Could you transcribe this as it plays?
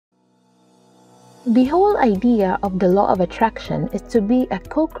The whole idea of the law of attraction is to be a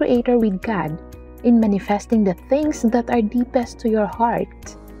co-creator with God in manifesting the things that are deepest to your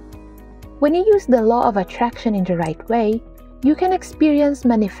heart. When you use the law of attraction in the right way, you can experience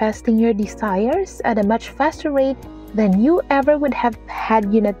manifesting your desires at a much faster rate than you ever would have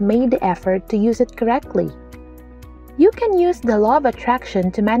had you not made the effort to use it correctly. You can use the law of attraction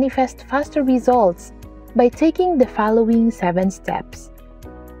to manifest faster results by taking the following 7 steps.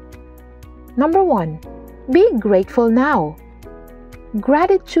 Number 1. Be grateful now.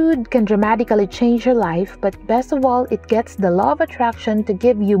 Gratitude can dramatically change your life, but best of all, it gets the law of attraction to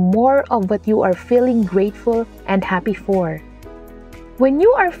give you more of what you are feeling grateful and happy for. When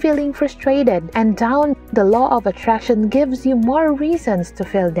you are feeling frustrated and down, the law of attraction gives you more reasons to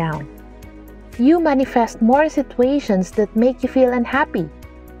feel down. You manifest more situations that make you feel unhappy.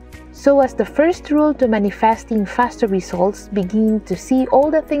 So as the first rule to manifesting faster results, begin to see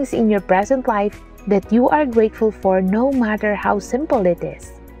all the things in your present life that you are grateful for, no matter how simple it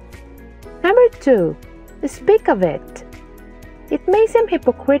is. Number 2, speak of it. It may seem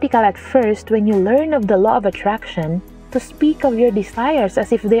hypocritical at first when you learn of the law of attraction to speak of your desires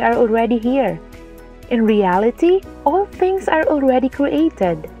as if they are already here. In reality, all things are already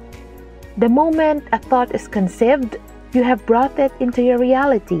created. The moment a thought is conceived, you have brought it into your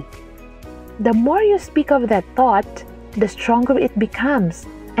reality. The more you speak of that thought, the stronger it becomes,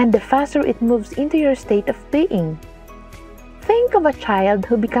 and the faster it moves into your state of being. Think of a child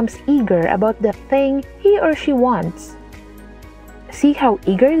who becomes eager about the thing he or she wants. See how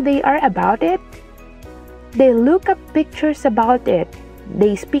eager they are about it? They look up pictures about it.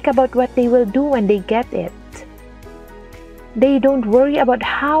 They speak about what they will do when they get it. They don't worry about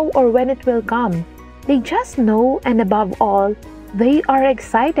how or when it will come. They just know, and above all, they are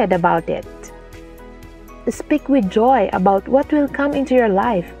excited about it. Speak with joy about what will come into your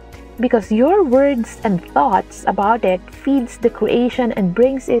life, because your words and thoughts about it feeds the creation and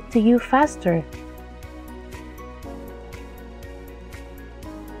brings it to you faster.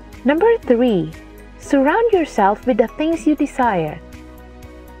 Number 3. Surround yourself with the things you desire.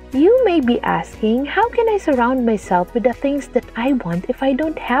 You may be asking, how can I surround myself with the things that I want if I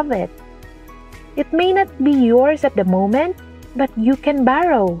don't have it? It may not be yours at the moment, but you can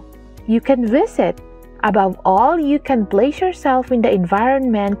borrow. You can visit. Above all, you can place yourself in the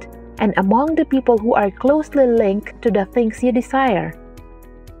environment and among the people who are closely linked to the things you desire.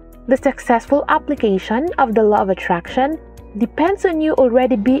 The successful application of the law of attraction depends on you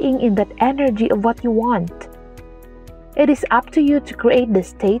already being in that energy of what you want. It is up to you to create the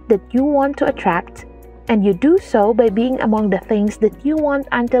state that you want to attract, and you do so by being among the things that you want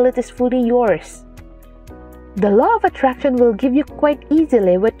until it is fully yours. The law of attraction will give you quite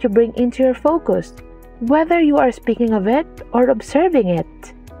easily what you bring into your focus, whether you are speaking of it or observing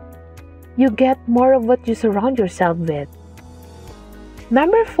it. You get more of what you surround yourself with.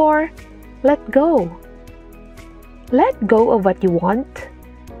 Number 4, let go. Let go of what you want.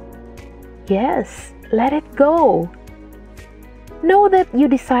 Yes, let it go. Know that you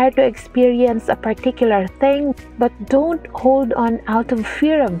desire to experience a particular thing, but don't hold on out of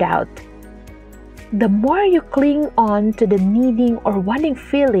fear of doubt. The more you cling on to the needing or wanting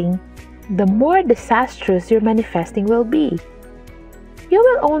feeling, the more disastrous your manifesting will be. You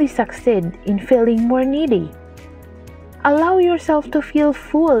will only succeed in feeling more needy. Allow yourself to feel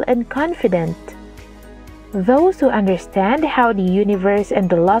full and confident. Those who understand how the universe and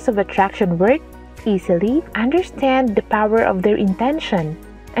the laws of attraction work easily understand the power of their intention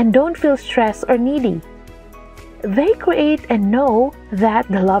and don't feel stressed or needy. They create and know that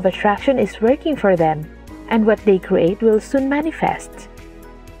the law of attraction is working for them, and what they create will soon manifest.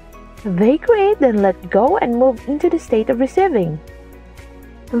 They create, then let go and move into the state of receiving.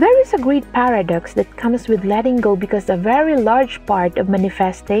 There is a great paradox that comes with letting go, because a very large part of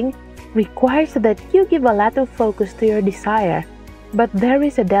manifesting requires that you give a lot of focus to your desire, but there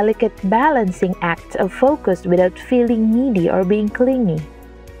is a delicate balancing act of focus without feeling needy or being clingy.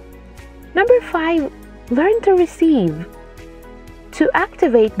 Number 5, learn to receive. To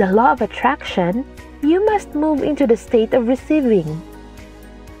activate the law of attraction, you must move into the state of receiving.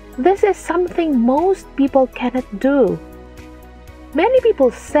 This is something most people cannot do. Many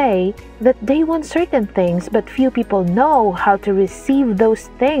people say that they want certain things, but few people know how to receive those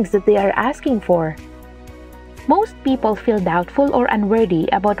things that they are asking for. Most people feel doubtful or unworthy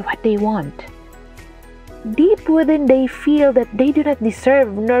about what they want. Deep within, they feel that they do not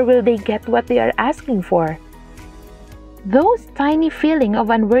deserve, nor will they get what they are asking for. Those tiny feelings of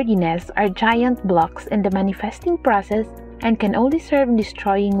unworthiness are giant blocks in the manifesting process and can only serve in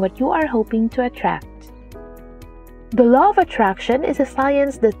destroying what you are hoping to attract. The law of attraction is a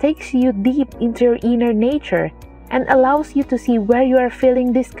science that takes you deep into your inner nature and allows you to see where you are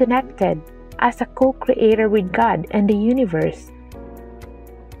feeling disconnected as a co-creator with God and the universe.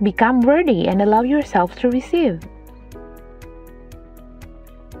 Become worthy and allow yourself to receive.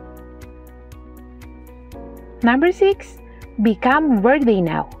 Number 6, become worthy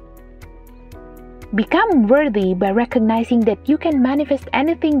now. Become worthy by recognizing that you can manifest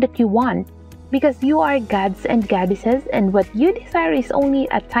anything that you want because you are gods and goddesses, and what you desire is only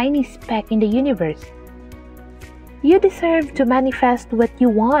a tiny speck in the universe. You deserve to manifest what you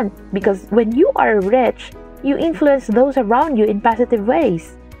want because when you are rich, you influence those around you in positive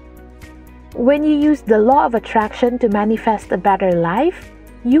ways. When you use the law of attraction to manifest a better life,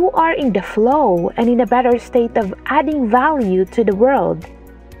 you are in the flow and in a better state of adding value to the world.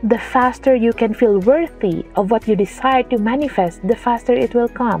 The faster you can feel worthy of what you desire to manifest, the faster it will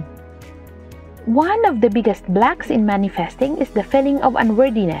come. One of the biggest blocks in manifesting is the feeling of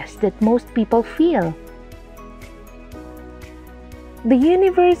unworthiness that most people feel. The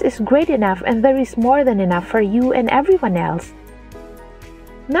universe is great enough and there is more than enough for you and everyone else.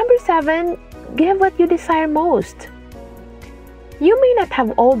 Number 7, give what you desire most. You may not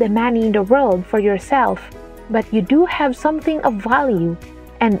have all the money in the world for yourself, but you do have something of value,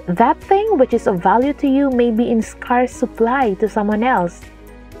 and that thing which is of value to you may be in scarce supply to someone else.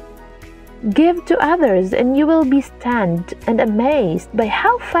 Give to others and you will be stunned and amazed by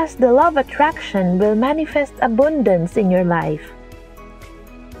how fast the law of attraction will manifest abundance in your life.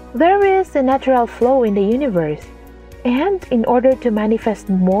 There is a natural flow in the universe, and in order to manifest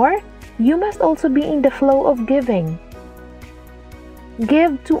more, you must also be in the flow of giving.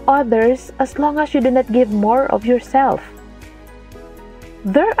 Give to others as long as you do not give more of yourself.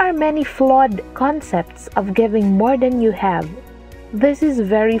 There are many flawed concepts of giving more than you have. This is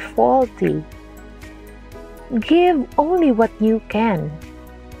very faulty. Give only what you can.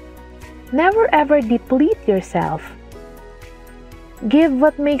 Never ever deplete yourself. Give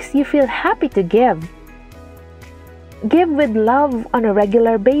what makes you feel happy to give. Give with love on a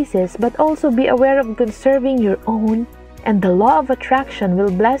regular basis, but also be aware of conserving your own, and the law of attraction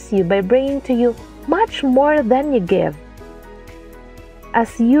will bless you by bringing to you much more than you give.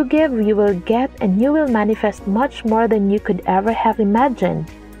 As you give, you will get, and you will manifest much more than you could ever have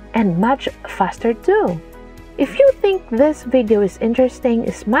imagined, and much faster too. If you think this video is interesting,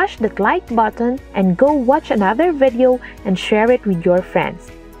 smash that like button and go watch another video and share it with your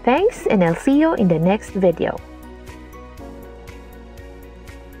friends. Thanks, and I'll see you in the next video.